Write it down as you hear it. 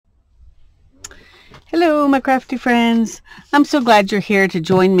Hello, my crafty friends. I'm so glad you're here to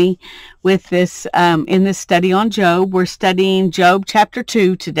join me with this in this study on Job. We're studying Job chapter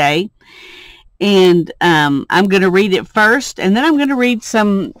 2 today, and I'm going to read it first, and then I'm going to read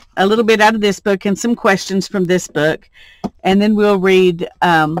a little bit out of this book and some questions from this book, and then we'll read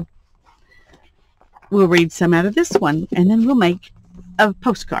some out of this one, and then we'll make a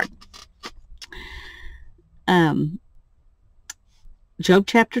postcard. Job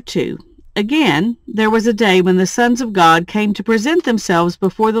chapter 2. Again, there was a day when the sons of God came to present themselves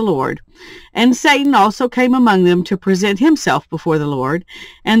before the Lord, and Satan also came among them to present himself before the Lord.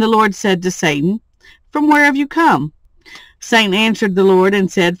 And the Lord said to Satan, "From where have you come?" Satan answered the Lord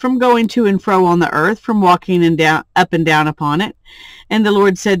and said, "From going to and fro on the earth, from walking up and down upon it." And the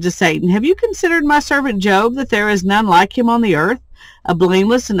Lord said to Satan, "Have you considered my servant Job, that there is none like him on the earth, a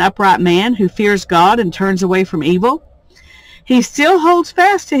blameless and upright man who fears God and turns away from evil? He still holds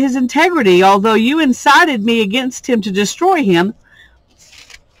fast to his integrity, although you incited me against him to destroy him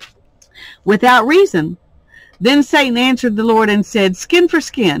without reason." Then Satan answered the Lord and said, "Skin for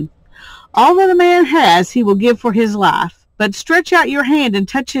skin. All that a man has he will give for his life. But stretch out your hand and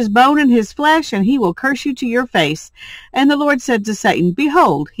touch his bone and his flesh, and he will curse you to your face." And the Lord said to Satan,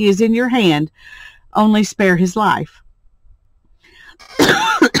 "Behold, he is in your hand. Only spare his life."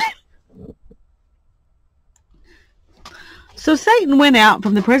 So Satan went out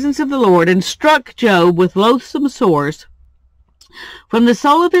from the presence of the Lord and struck Job with loathsome sores from the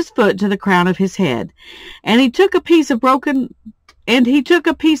sole of his foot to the crown of his head. And he took a piece of broken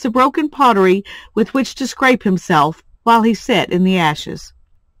pottery with which to scrape himself while he sat in the ashes.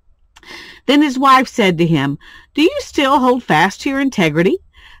 Then his wife said to him, "Do you still hold fast to your integrity?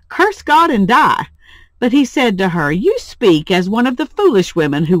 Curse God and die." But he said to her, "You speak as one of the foolish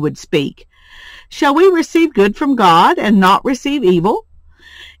women who would speak. Shall we receive good from God and not receive evil?"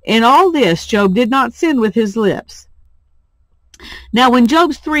 In all this Job did not sin with his lips. Now when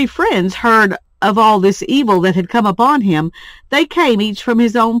Job's 3 friends heard of all this evil that had come upon him, they came each from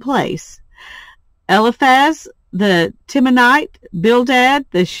his own place. Eliphaz the Temanite, Bildad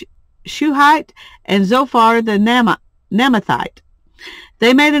the Shuhite, and Zophar the Naamathite.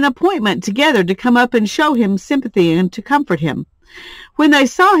 They made an appointment together to come up and show him sympathy and to comfort him. When they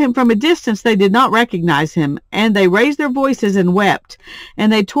saw him from a distance, they did not recognize him, and they raised their voices and wept, and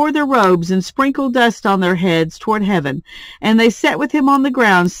they tore their robes and sprinkled dust on their heads toward heaven, and they sat with him on the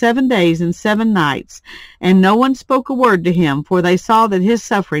ground 7 days and 7 nights, and no one spoke a word to him, for they saw that his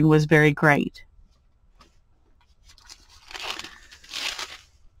suffering was very great.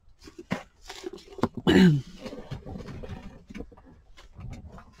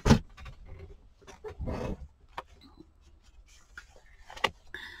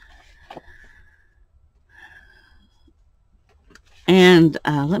 And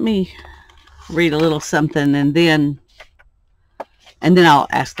let me read a little something, and then I'll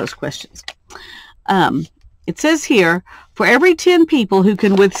ask those questions. It says here, "For every 10 people who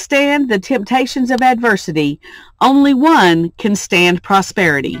can withstand the temptations of adversity, only one can stand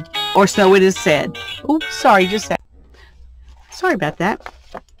prosperity, or so it is said." Oh, sorry, sorry about that.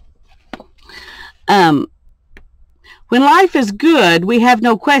 When life is good, we have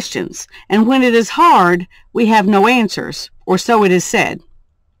no questions, and when it is hard, we have no answers, or so it is said.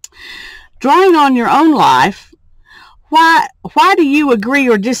 Drawing on your own life, why do you agree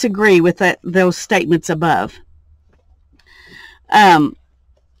or disagree with those statements above? You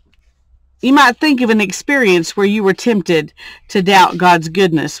might think of an experience where you were tempted to doubt God's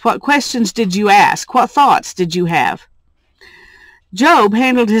goodness. What questions did you ask? What thoughts did you have? Job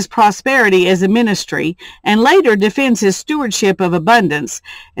handled his prosperity as a ministry and later defends his stewardship of abundance,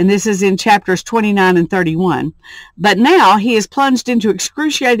 and this is in chapters 29 and 31. But now he is plunged into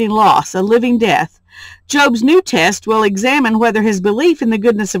excruciating loss, a living death. Job's new test will examine whether his belief in the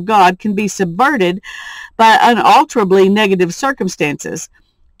goodness of God can be subverted by unalterably negative circumstances.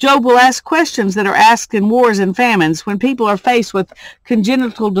 Job will ask questions that are asked in wars and famines, when people are faced with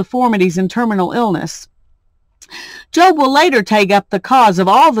congenital deformities and terminal illness. Job will later take up the cause of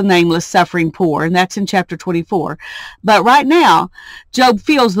all the nameless suffering poor, and that's in chapter 24. But right now, Job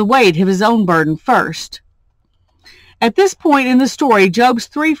feels the weight of his own burden first. At this point in the story, Job's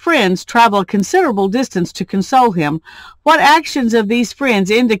 3 friends travel a considerable distance to console him. What actions of these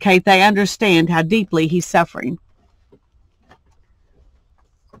friends indicate they understand how deeply he's suffering?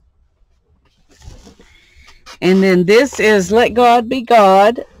 And then this is Let God Be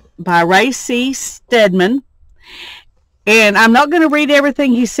God by Ray C. Stedman. And I'm not going to read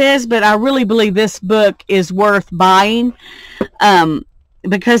everything he says, but I really believe this book is worth buying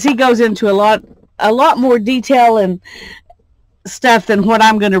because he goes into a lot more detail stuff than what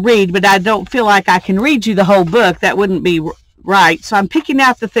I'm going to read, but I don't feel like I can read you the whole book. That wouldn't be right. So I'm picking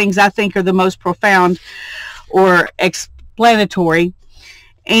out the things I think are the most profound or explanatory,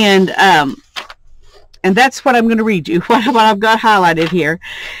 and that's what I'm going to read you, what I've got highlighted here.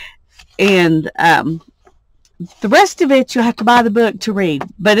 And the rest of it, you'll have to buy the book to read,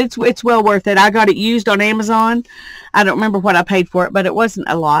 but it's well worth it. I got it used on Amazon. I don't remember what I paid for it, but it wasn't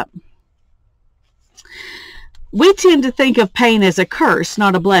a lot. We tend to think of pain as a curse,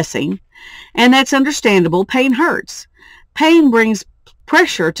 not a blessing, and that's understandable. Pain hurts. Pain brings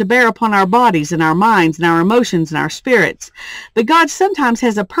pressure to bear upon our bodies and our minds and our emotions and our spirits. But God sometimes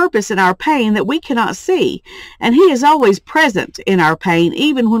has a purpose in our pain that we cannot see, and He is always present in our pain,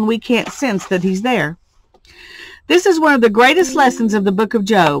 even when we can't sense that He's there. This is one of the greatest lessons of the book of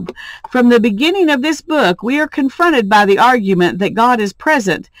Job. From the beginning of this book, we are confronted by the argument that God is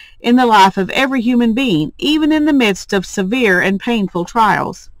present in the life of every human being, even in the midst of severe and painful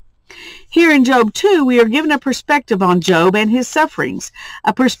trials. Here in Job 2, we are given a perspective on Job and his sufferings,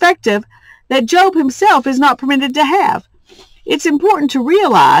 a perspective that Job himself is not permitted to have. It's important to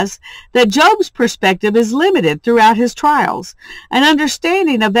realize that Job's perspective is limited throughout his trials. An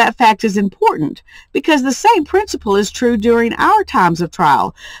understanding of that fact is important because the same principle is true during our times of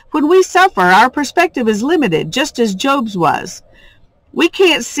trial. When we suffer, our perspective is limited, just as Job's was. We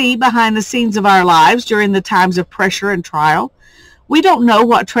can't see behind the scenes of our lives during the times of pressure and trial. We don't know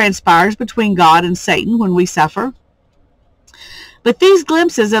what transpires between God and Satan when we suffer. But these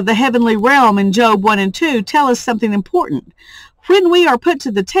glimpses of the heavenly realm in Job 1 and 2 tell us something important. When we are put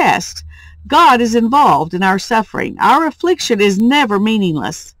to the test, God is involved in our suffering. Our affliction is never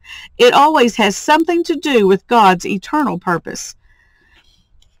meaningless. It always has something to do with God's eternal purpose.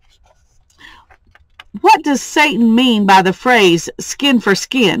 What does Satan mean by the phrase skin for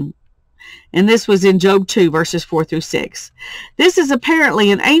skin? And this was in Job 2, verses 4 through 6. This is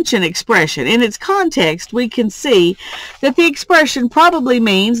apparently an ancient expression. In its context, we can see that the expression probably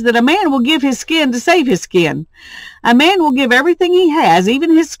means that a man will give his skin to save his skin. A man will give everything he has,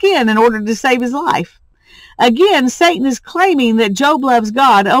 even his skin, in order to save his life. Again, Satan is claiming that Job loves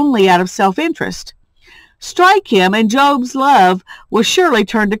God only out of self-interest. Strike him, and Job's love will surely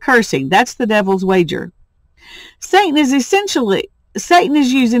turn to cursing. That's the devil's wager. Satan is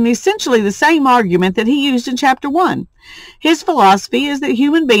using essentially the same argument that he used in chapter 1. His philosophy is that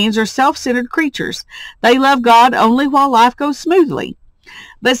human beings are self-centered creatures. They love God only while life goes smoothly.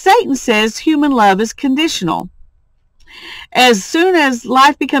 But Satan says human love is conditional. As soon as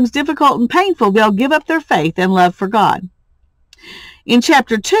life becomes difficult and painful, they'll give up their faith and love for God. In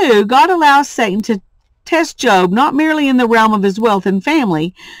chapter 2, God allows Satan to test Job not merely in the realm of his wealth and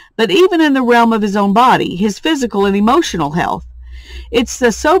family, but even in the realm of his own body, his physical and emotional health. It's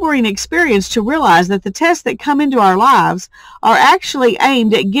a sobering experience to realize that the tests that come into our lives are actually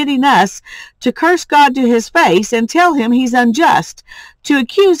aimed at getting us to curse God to His face and tell Him He's unjust, to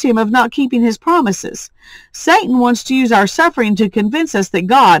accuse Him of not keeping His promises. Satan wants to use our suffering to convince us that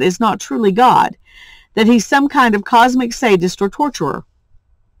God is not truly God, that He's some kind of cosmic sadist or torturer.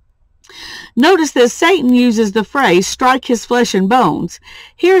 Notice that Satan uses the phrase, strike his flesh and bones.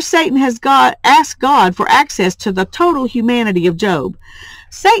 Here Satan has asked God for access to the total humanity of Job.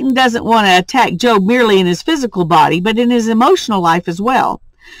 Satan doesn't want to attack Job merely in his physical body, but in his emotional life as well.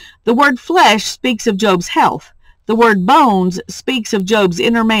 The word flesh speaks of Job's health. The word bones speaks of Job's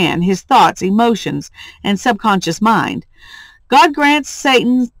inner man, his thoughts, emotions, and subconscious mind. God grants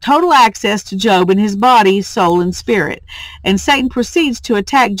Satan total access to Job in his body, soul, and spirit. And Satan proceeds to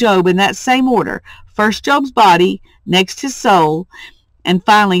attack Job in that same order. First Job's body, next his soul, and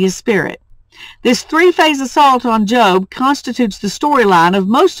finally his spirit. This three-phase assault on Job constitutes the storyline of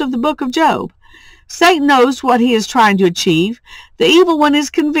most of the book of Job. Satan knows what he is trying to achieve. The evil one is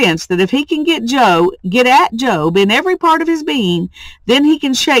convinced that if he can get at Job in every part of his being, then he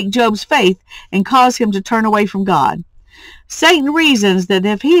can shake Job's faith and cause him to turn away from God. Satan reasons that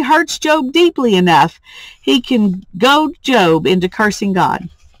if he hurts Job deeply enough, he can goad Job into cursing God.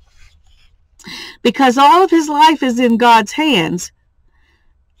 Because all of his life is in God's hands,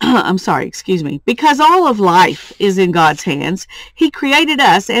 because all of life is in God's hands, He created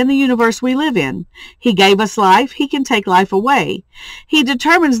us and the universe we live in. He gave us life. He can take life away. He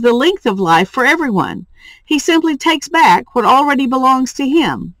determines the length of life for everyone. He simply takes back what already belongs to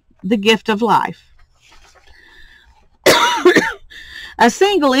Him, the gift of life. A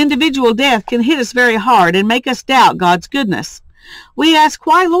single individual death can hit us very hard and make us doubt God's goodness. We ask,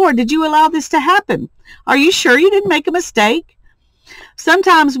 why, Lord, did you allow this to happen? Are you sure you didn't make a mistake?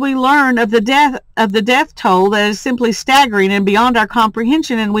 Sometimes we learn of the death toll that is simply staggering and beyond our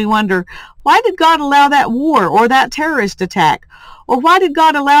comprehension, and we wonder, why did God allow that war or that terrorist attack? Or why did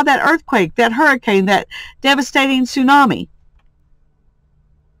God allow that earthquake, that hurricane, that devastating tsunami?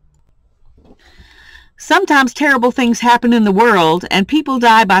 Sometimes terrible things happen in the world, and people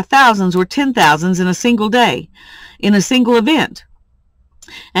die by thousands or 10,000s in a single day, in a single event.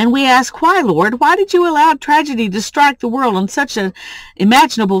 And we ask, why, Lord? Why did you allow tragedy to strike the world on such an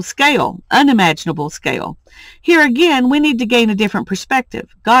unimaginable scale? Here again, we need to gain a different perspective,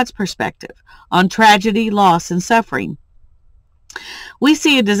 God's perspective, on tragedy, loss, and suffering. We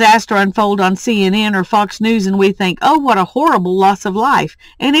see a disaster unfold on CNN or Fox News and we think, oh, what a horrible loss of life.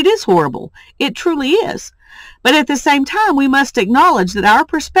 And it is horrible. It truly is. But at the same time, we must acknowledge that our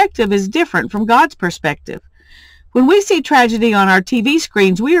perspective is different from God's perspective. When we see tragedy on our TV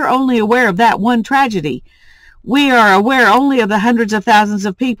screens, we are only aware of that one tragedy. We are aware only of the hundreds of thousands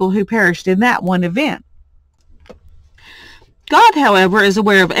of people who perished in that one event. God, however, is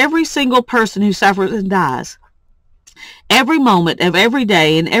aware of every single person who suffers and dies, every moment of every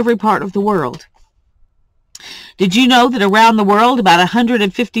day in every part of the world. Did you know that around the world about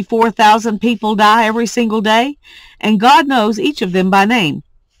 154,000 people die every single day? And God knows each of them by name.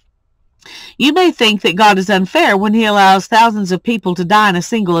 You may think that God is unfair when he allows thousands of people to die in a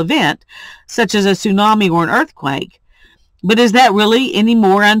single event, such as a tsunami or an earthquake. But is that really any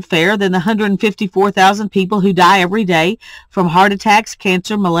more unfair than the 154,000 people who die every day from heart attacks,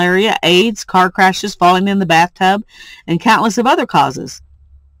 cancer, malaria, AIDS, car crashes, falling in the bathtub, and countless of other causes?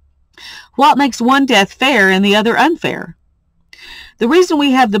 What makes one death fair and the other unfair? The reason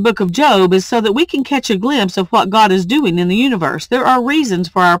we have the book of Job is so that we can catch a glimpse of what God is doing in the universe. There are reasons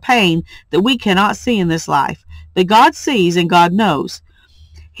for our pain that we cannot see in this life, but God sees and God knows.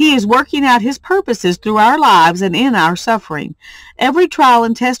 He is working out his purposes through our lives and in our suffering. Every trial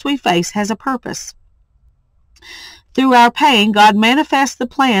and test we face has a purpose. Through our pain, God manifests the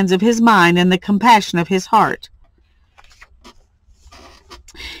plans of his mind and the compassion of his heart.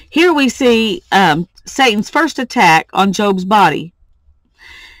 Here we see Satan's first attack on Job's body.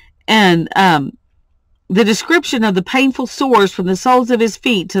 And the description of the painful sores from the soles of his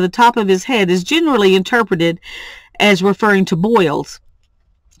feet to the top of his head is generally interpreted as referring to boils.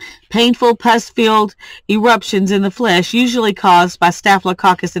 Painful, pus-filled eruptions in the flesh, usually caused by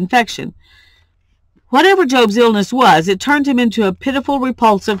Staphylococcus infection. Whatever Job's illness was, it turned him into a pitiful,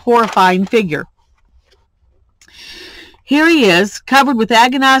 repulsive, horrifying figure. Here he is, covered with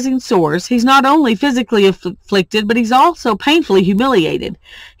agonizing sores. He's not only physically afflicted, but he's also painfully humiliated.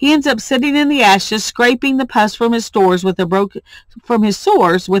 He ends up sitting in the ashes, scraping the pus from his sores with a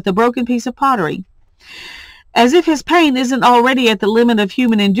broken piece of pottery. As if his pain isn't already at the limit of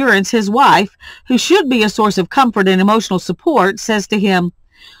human endurance, his wife, who should be a source of comfort and emotional support, says to him,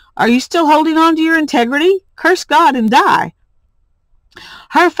 "Are you still holding on to your integrity? Curse God and die."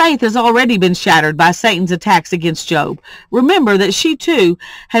 Her faith has already been shattered by Satan's attacks against Job. Remember that she too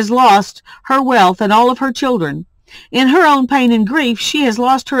has lost her wealth and all of her children. In her own pain and grief, she has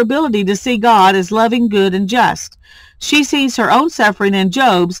lost her ability to see God as loving, good, and just. She sees her own suffering and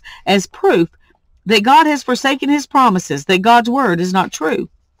Job's as proof that God has forsaken his promises, that God's word is not true.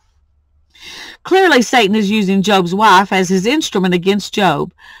 Clearly, Satan is using Job's wife as his instrument against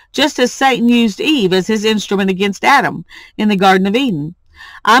Job, just as Satan used Eve as his instrument against Adam in the Garden of Eden.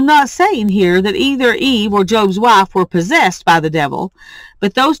 I'm not saying here that either Eve or Job's wife were possessed by the devil,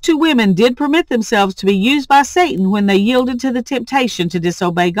 but those two women did permit themselves to be used by Satan when they yielded to the temptation to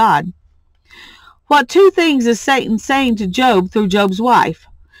disobey God. What two things is Satan saying to Job through Job's wife?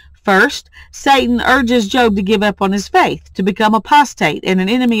 First, Satan urges Job to give up on his faith, to become apostate and an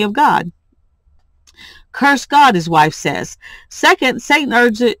enemy of God. Curse God, his wife says. Second, Satan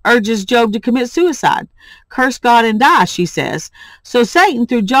urges Job to commit suicide. Curse God and die, she says. So Satan,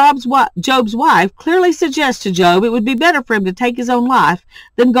 through Job's wife, clearly suggests to Job it would be better for him to take his own life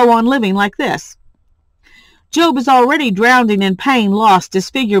than go on living like this. Job is already drowning in pain, loss,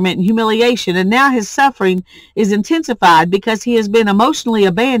 disfigurement, and humiliation, and now his suffering is intensified because he has been emotionally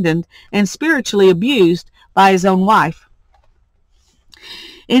abandoned and spiritually abused by his own wife.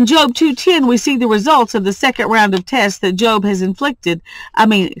 In Job 2:10, we see the results of the second round of tests that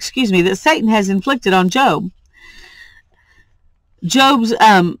that Satan has inflicted on Job.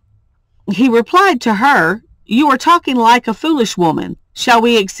 He replied to her, "You are talking like a foolish woman. Shall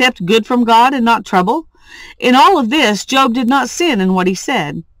we accept good from God and not trouble?" In all of this, Job did not sin in what he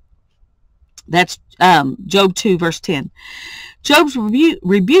said. That's Job 2, verse 10. Job's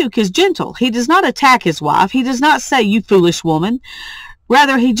rebuke is gentle. He does not attack his wife. He does not say, "You foolish woman."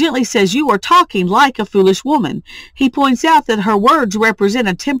 Rather, he gently says, "You are talking like a foolish woman." He points out that her words represent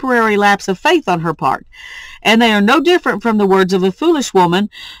a temporary lapse of faith on her part, and they are no different from the words of a foolish woman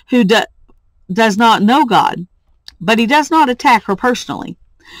who does not know God. But he does not attack her personally.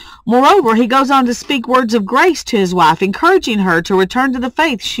 Moreover, he goes on to speak words of grace to his wife, encouraging her to return to the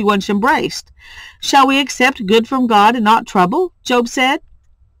faith she once embraced. "Shall we accept good from God and not trouble?" Job said.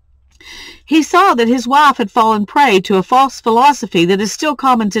 He saw that his wife had fallen prey to a false philosophy that is still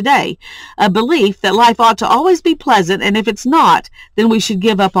common today, a belief that life ought to always be pleasant, and if it's not, then we should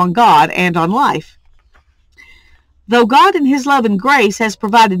give up on God and on life. Though God in his love and grace has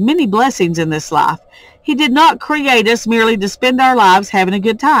provided many blessings in this life, he did not create us merely to spend our lives having a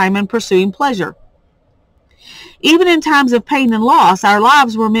good time and pursuing pleasure. Even in times of pain and loss, our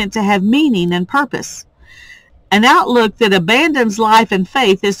lives were meant to have meaning and purpose. An outlook that abandons life and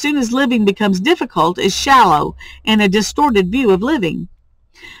faith as soon as living becomes difficult is shallow and a distorted view of living.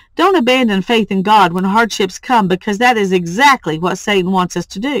 Don't abandon faith in God when hardships come, because that is exactly what Satan wants us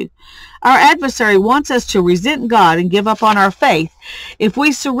to do. Our adversary wants us to resent God and give up on our faith. If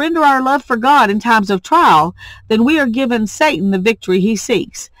we surrender our love for God in times of trial, then we are giving Satan the victory he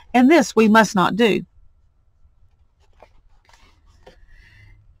seeks, and this we must not do.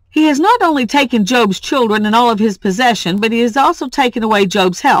 He has not only taken Job's children and all of his possession, but he has also taken away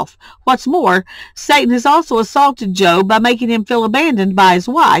Job's health. What's more, Satan has also assaulted Job by making him feel abandoned by his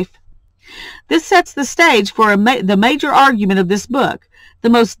wife. This sets the stage for the major argument of this book. The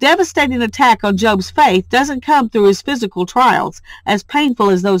most devastating attack on Job's faith doesn't come through his physical trials, as painful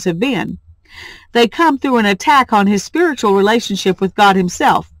as those have been. They come through an attack on his spiritual relationship with God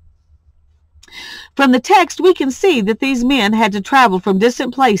himself. From the text, we can see that these men had to travel from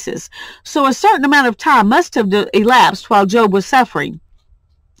distant places, so a certain amount of time must have elapsed while Job was suffering.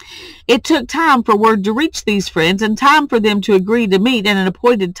 It took time for word to reach these friends and time for them to agree to meet at an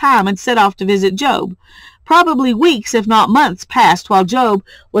appointed time and set off to visit Job. Probably weeks, if not months, passed while Job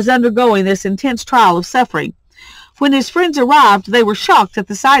was undergoing this intense trial of suffering. When his friends arrived, they were shocked at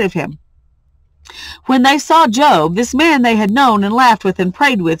the sight of him. When they saw Job, this man they had known and laughed with and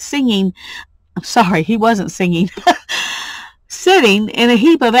prayed with, he wasn't singing, sitting in a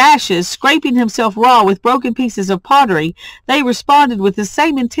heap of ashes, scraping himself raw with broken pieces of pottery, they responded with the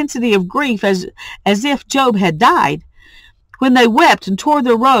same intensity of grief as if Job had died. When they wept and tore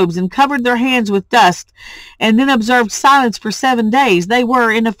their robes and covered their hands with dust and then observed silence for 7 days, they were,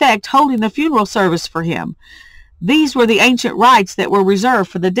 in effect, holding a funeral service for him. These were the ancient rites that were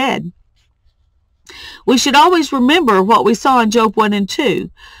reserved for the dead. We should always remember what we saw in Job 1 and 2.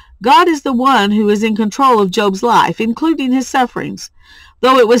 God is the one who is in control of Job's life, including his sufferings.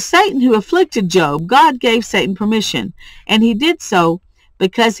 Though it was Satan who afflicted Job, God gave Satan permission, and he did so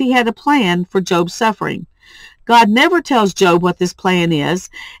because he had a plan for Job's suffering. God never tells Job what this plan is,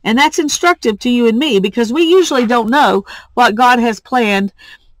 and that's instructive to you and me, because we usually don't know what God has planned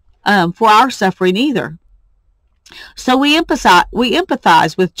for our suffering either. So we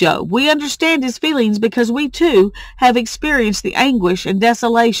empathize with Job. We understand his feelings because we too have experienced the anguish and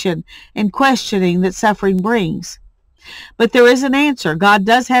desolation and questioning that suffering brings. But there is an answer. God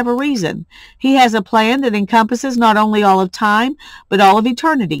does have a reason. He has a plan that encompasses not only all of time, but all of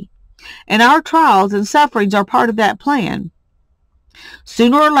eternity. And our trials and sufferings are part of that plan.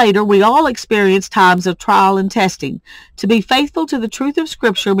 Sooner or later, we all experience times of trial and testing. To be faithful to the truth of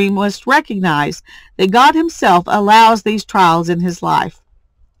Scripture, we must recognize that God himself allows these trials in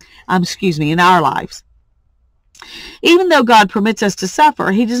in our lives. Even though God permits us to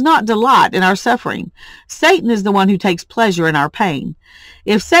suffer, he does not delight in our suffering. Satan is the one who takes pleasure in our pain.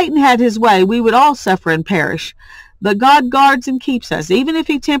 If Satan had his way, we would all suffer and perish. But God guards and keeps us, even if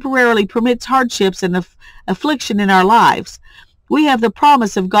he temporarily permits hardships and affliction in our lives. We have the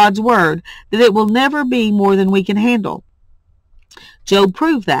promise of God's word that it will never be more than we can handle. Job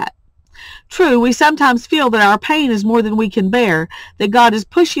proved that. True, we sometimes feel that our pain is more than we can bear, that God is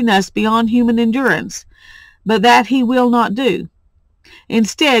pushing us beyond human endurance, but that he will not do.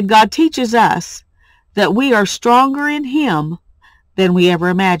 Instead, God teaches us that we are stronger in him than we ever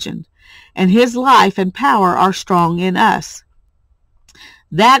imagined, and his life and power are strong in us.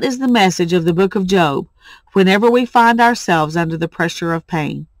 That is the message of the book of Job whenever we find ourselves under the pressure of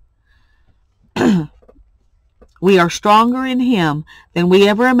pain. We are stronger in him than we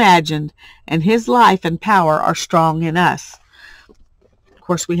ever imagined, and his life and power are strong in us. Of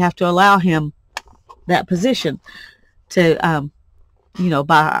course, we have to allow him that position to,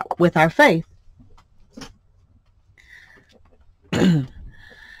 with our faith.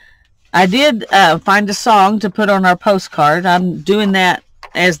 I did find a song to put on our postcard. I'm doing that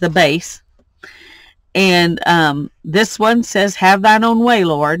as the base. And this one says, "Have thine own way,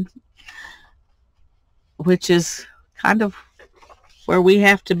 Lord," which is kind of where we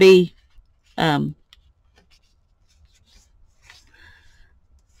have to be.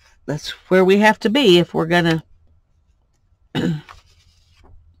 That's where we have to be if we're going to.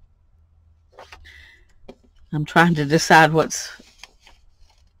 I'm trying to decide what's.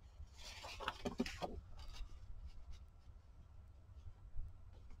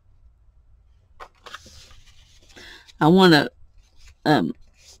 I want to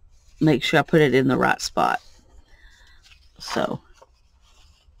make sure I put it in the right spot. So,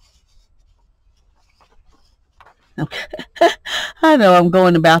 okay. I know I'm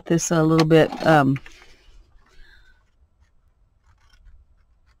going about this a little bit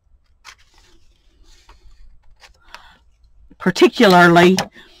particularly,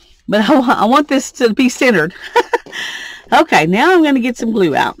 but I want this to be centered. Okay, now I'm going to get some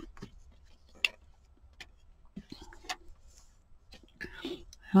glue out.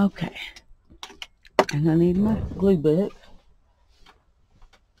 Okay, and I need my glue book.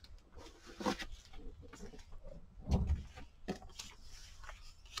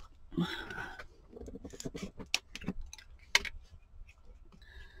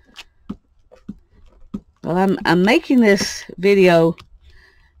 Well, I'm making this video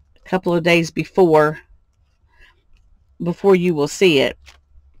a couple of days before you will see it,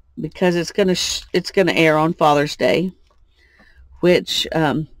 because it's gonna air on Father's Day, which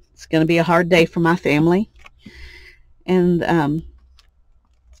it's gonna be a hard day for my family, and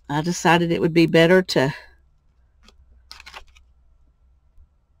I decided it would be better to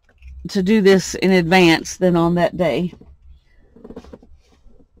do this in advance than on that day.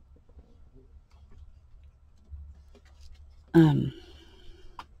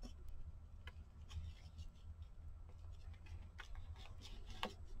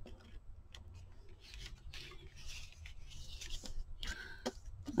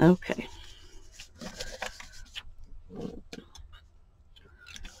 Okay.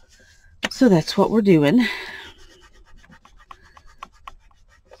 So that's what we're doing.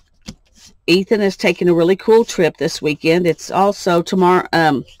 Ethan is taking a really cool trip this weekend. It's also tomorrow,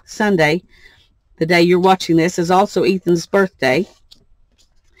 Sunday. The day you're watching this is also Ethan's birthday.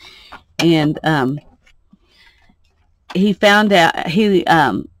 And he found out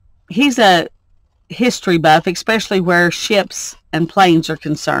he's a history buff, especially where ships and planes are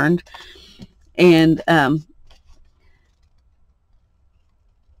concerned. And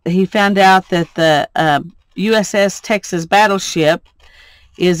he found out that the USS Texas battleship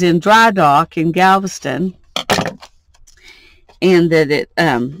is in dry dock in Galveston, and that it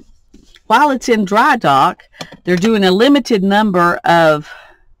while it's in dry dock, they're doing a limited number of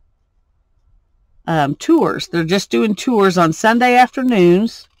tours. They're just doing tours on Sunday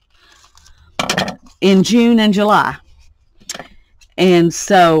afternoons in June and July. And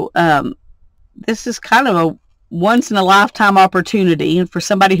so this is kind of a once-in-a-lifetime opportunity, and for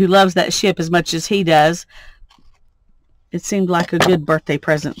somebody who loves that ship as much as he does, it seemed like a good birthday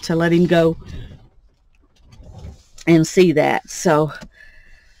present to let him go and see that. So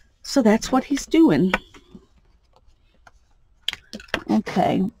that's what he's doing.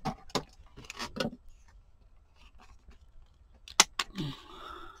 Okay.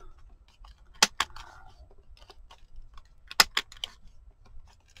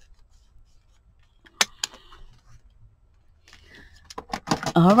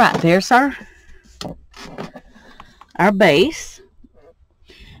 All right, there's our base.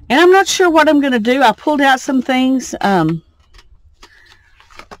 And I'm not sure what I'm going to do. I pulled out some things. I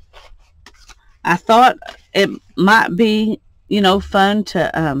thought it might be, fun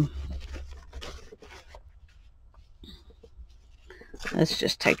to, let's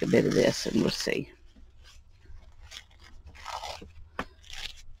just take a bit of this and we'll see.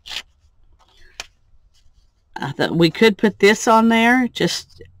 I thought we could put this on there.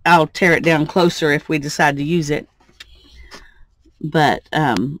 I'll tear it down closer if we decide to use it. But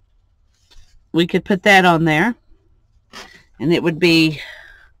we could put that on there, and it would be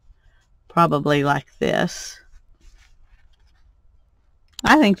probably like this.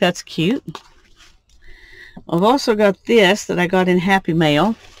 I think that's cute. I've also got this that I got in Happy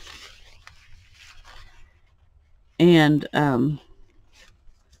Mail, and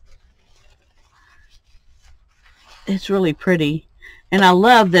it's really pretty, and I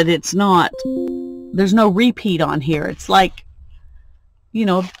love that there's no repeat on here. It's like,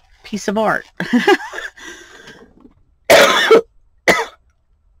 a piece of art.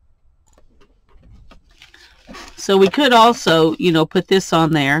 So we could also, put this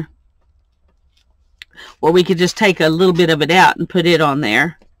on there, or we could just take a little bit of it out and put it on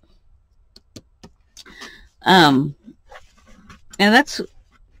there. And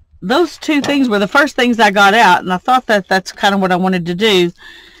those two things were the first things I got out, and I thought that that's kind of what I wanted to do,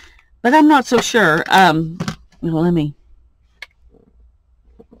 but I'm not so sure. Well, let me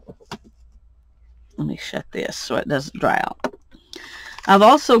shut this so it doesn't dry out. I've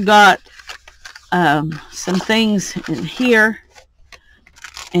also got some things in here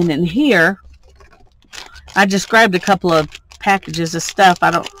and in here. I just grabbed a couple of packages of stuff.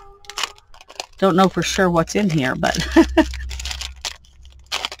 I don't know for sure what's in here, but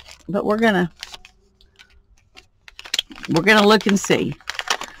but we're gonna look and see.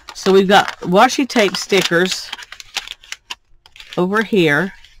 So we've got washi tape stickers over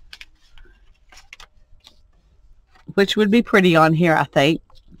here, which would be pretty on here, I think.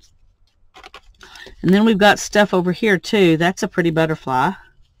 And then we've got stuff over here too. That's a pretty butterfly.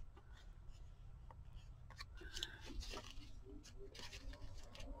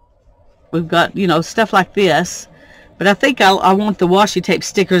 We've got, you know, stuff like this. But I think I want the washi tape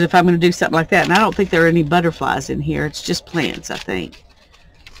stickers if I'm going to do something like that. And I don't think there are any butterflies in here. It's just plants, I think.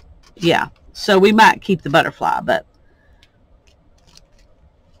 Yeah. So we might keep the butterfly, but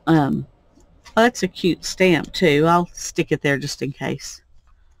oh, that's a cute stamp too. I'll stick it there just in case.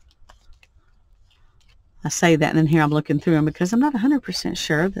 I say that, and then here I'm looking through them because I'm not 100%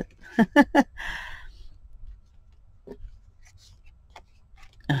 sure that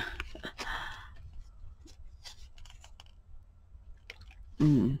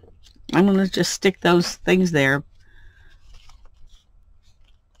I'm going to just stick those things there.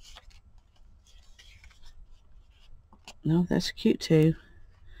 No, that's cute too.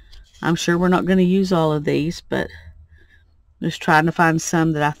 I'm sure we're not going to use all of these, but just trying to find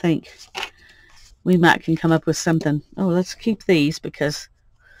some that I think we might can come up with something. Oh, let's keep these because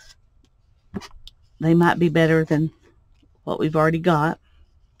they might be better than what we've already got.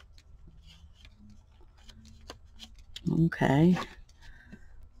 Okay.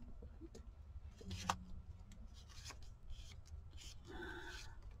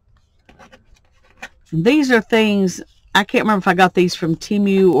 These are things, I can't remember if I got these from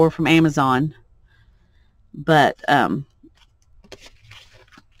Temu or from Amazon, but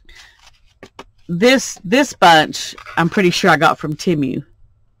this bunch I'm pretty sure I got from Temu.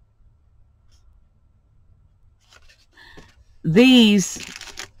 These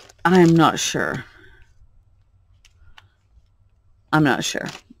I'm not sure. I'm not sure.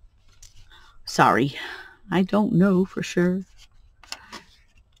 Sorry. I don't know for sure.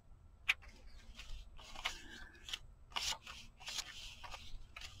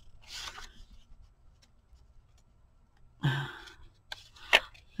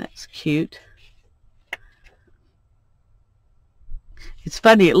 That's cute. It's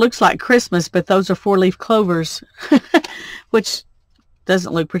funny, it looks like Christmas, but those are 4-leaf clovers, which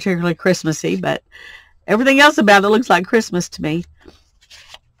doesn't look particularly Christmassy, but everything else about it looks like Christmas to me.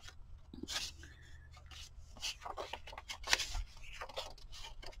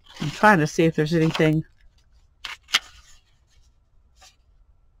 I'm trying to see if there's anything.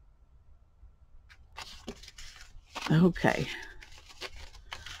 Okay.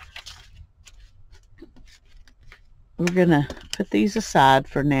 We're going to put these aside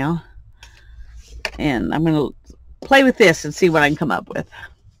for now. And I'm going to play with this and see what I can come up with.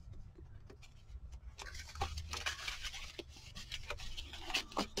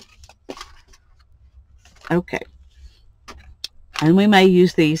 Okay. And we may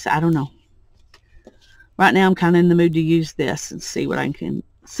use these. I don't know. Right now I'm kind of in the mood to use this and see what I can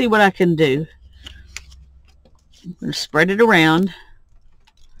do. I'm going to spread it around.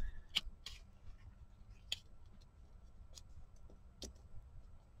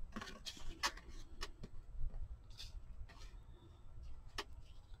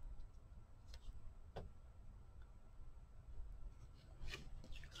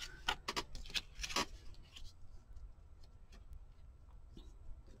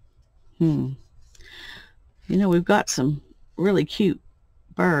 You know, we've got some really cute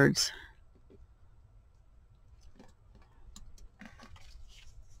birds.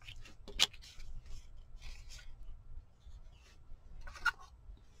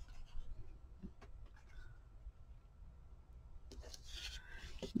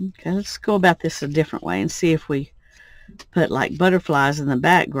 Okay, let's go about this a different way and see if we put like butterflies in the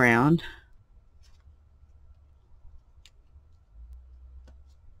background.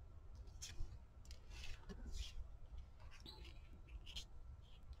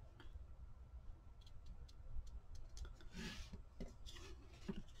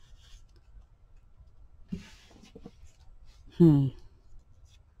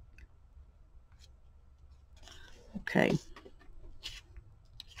 Okay.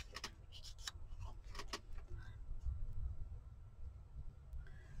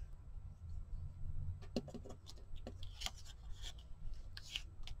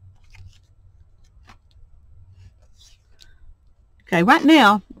 Okay, right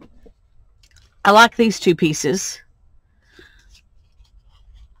now, I like these two pieces.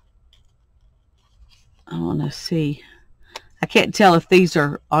 I want to see. I can't tell if these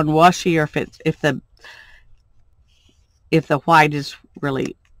are on washi or if the white is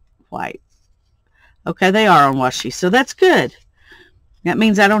really white. Okay, they are on washi, so that's good. That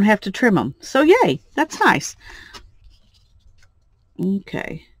means I don't have to trim them. So yay, that's nice.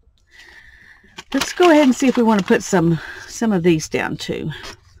 Okay. Let's go ahead and see if we want to put some of these down too.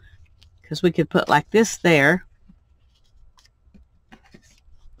 Because we could put like this there.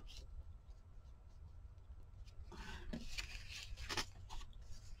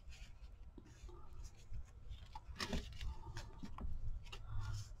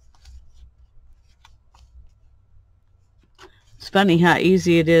 It's funny how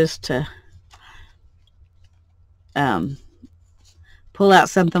easy it is to pull out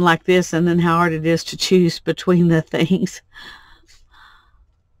something like this, and then how hard it is to choose between the things.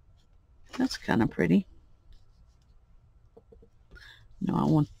 That's kind of pretty. No, I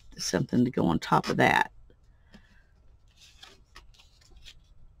want something to go on top of that.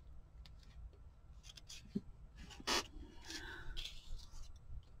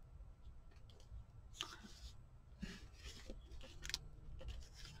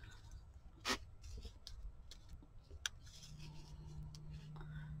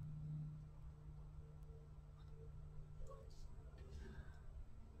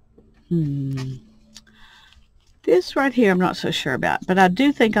 This right here I'm not so sure about, but I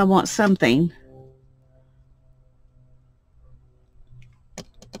do think I want something.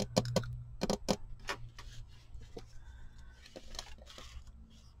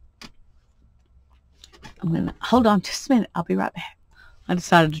 I'm going to hold on just a minute. I'll be right back. I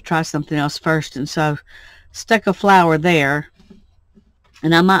decided to try something else first, and so stuck a flower there,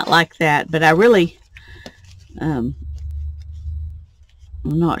 and I might like that, but I really I'm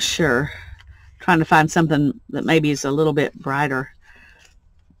not sure. Trying to find something that maybe is a little bit brighter.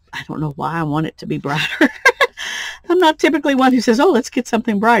 I don't know why I want it to be brighter. I'm not typically one who says, oh, let's get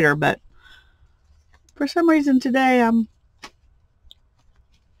something brighter, but for some reason today I'm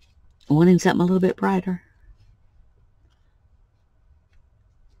wanting something a little bit brighter.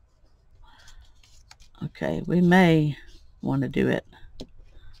 Okay, we may want to do it.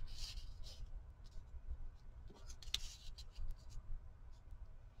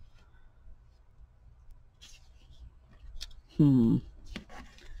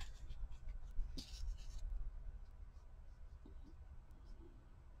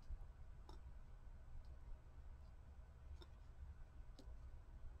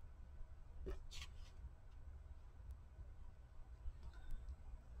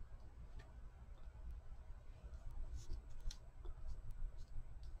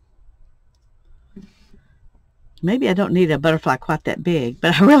 Maybe I don't need a butterfly quite that big,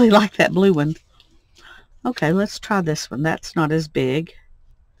 but I really like that blue one. Okay, let's try this one. That's not as big,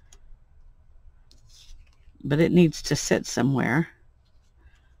 but it needs to sit somewhere.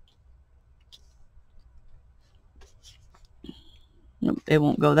 It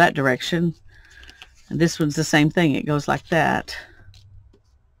won't go that direction. And this one's the same thing. It goes like that.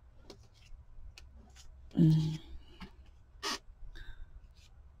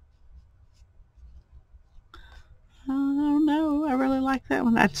 I don't know. I really like that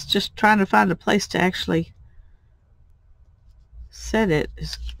one. That's just trying to find a place to actually set it.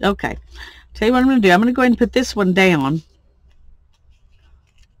 Okay. Tell you what I'm going to do. I'm going to go ahead and put this one down.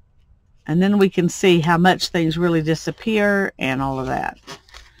 And then we can see how much things really disappear and all of that.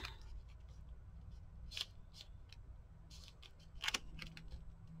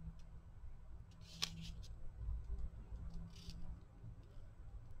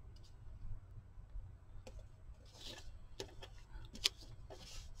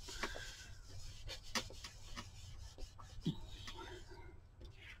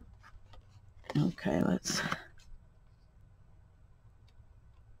 Okay, let's...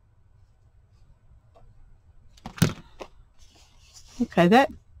 Okay, that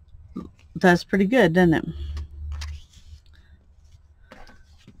does pretty good, doesn't it?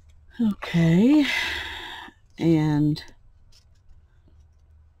 Okay, and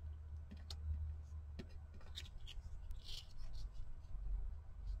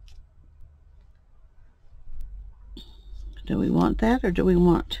do we want that, or do we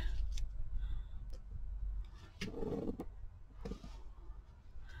want...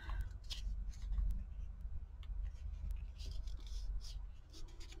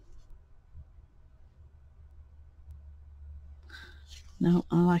 No,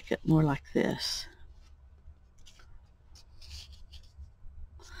 I like it more like this.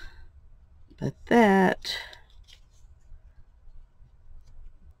 But that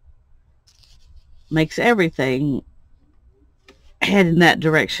makes everything head in that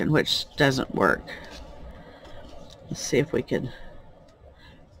direction, which doesn't work. Let's see if we can,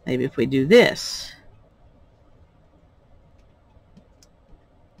 maybe if we do this.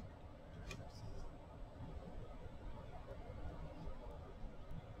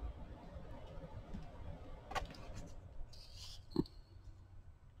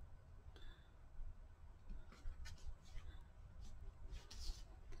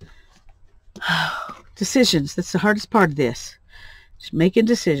 Decisions. That's the hardest part of this. Just making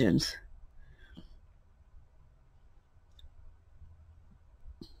decisions.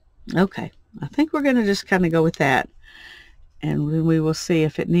 Okay. I think we're going to just kind of go with that. And we will see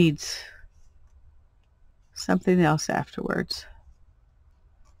if it needs something else afterwards.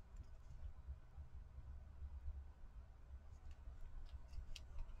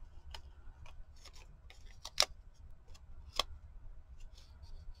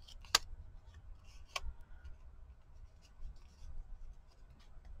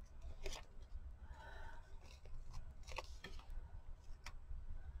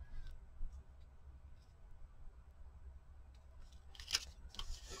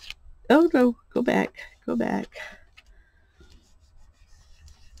 Oh no, go back, go back.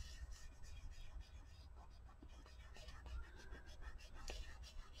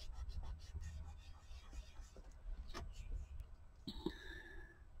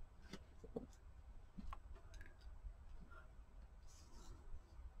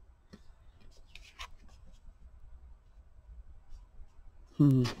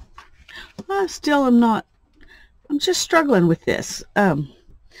 I still am not, I'm just struggling with this.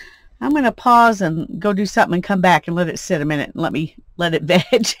 I'm going to pause and go do something and come back and let it sit a minute and let it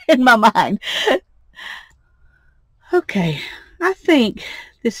veg in my mind. Okay, I think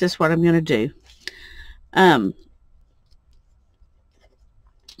this is what I'm going to do.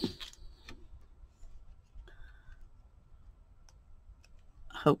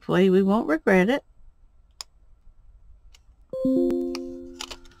 Hopefully we won't regret it.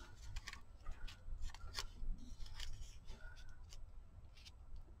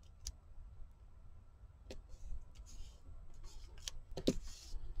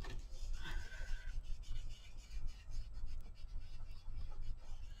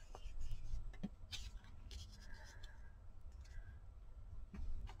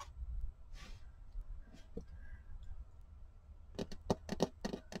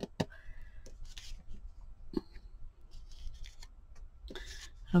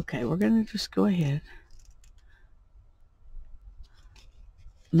 Okay, we're going to just go ahead.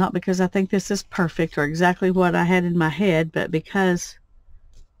 Not because I think this is perfect or exactly what I had in my head, but because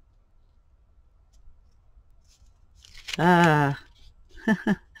yeah,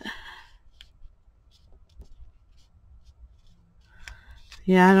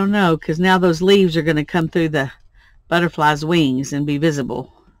 I don't know, because now those leaves are going to come through the butterfly's wings and be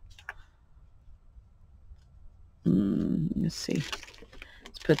visible. Let's see.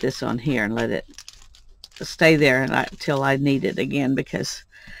 Let's put this on here and let it stay there until I need it again, because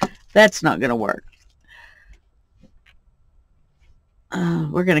that's not going to work.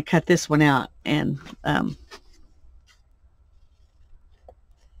 We're going to cut this one out and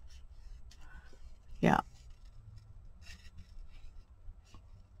yeah.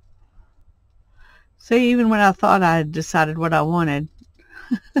 See, even when I thought I had decided what I wanted,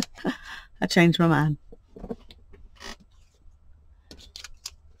 I changed my mind.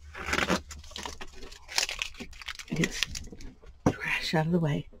 Get trash out of the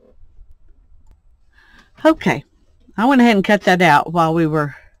way. Okay, I went ahead and cut that out while we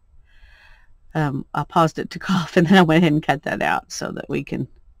were, I paused it to cough, and then I went ahead and cut that out so that we can,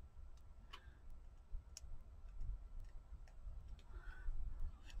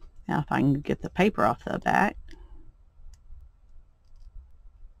 now if I can get the paper off the back.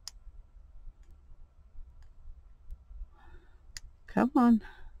 Come on.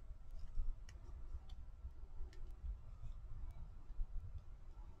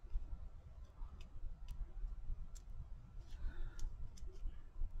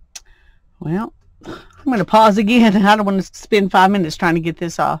 Well, I'm going to pause again. I don't want to spend 5 minutes trying to get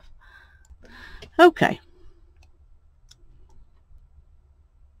this off. Okay.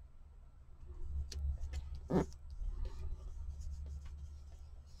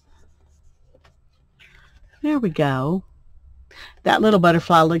 There we go. That little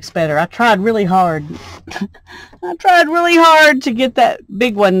butterfly looks better. I tried really hard. I tried really hard to get that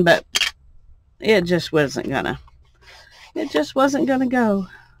big one, but it just wasn't gonna go.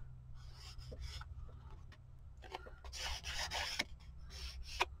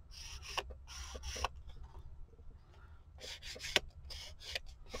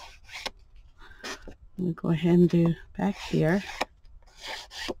 We'll go ahead and do back here.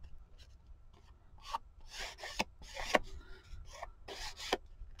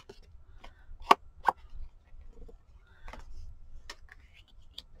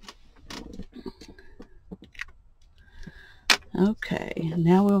 Okay,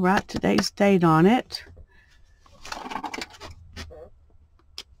 now we'll write today's date on it.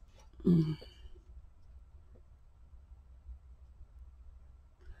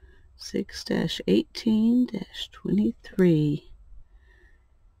 6-18-23.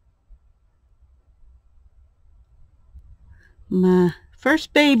 My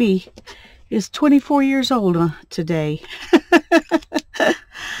first baby is 24 years old today.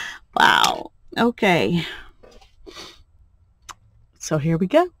 Wow. Okay. So here we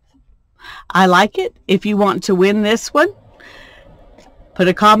go. I like it. If you want to win this one, put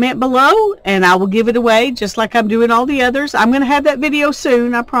a comment below and I will give it away just like I'm doing all the others. I'm going to have that video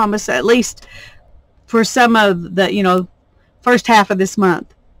soon, I promise, at least for some of the, first half of this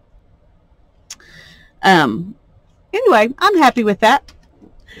month. Anyway, I'm happy with that.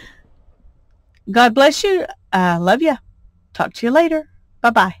 God bless you. I love you. Talk to you later.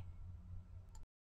 Bye-bye.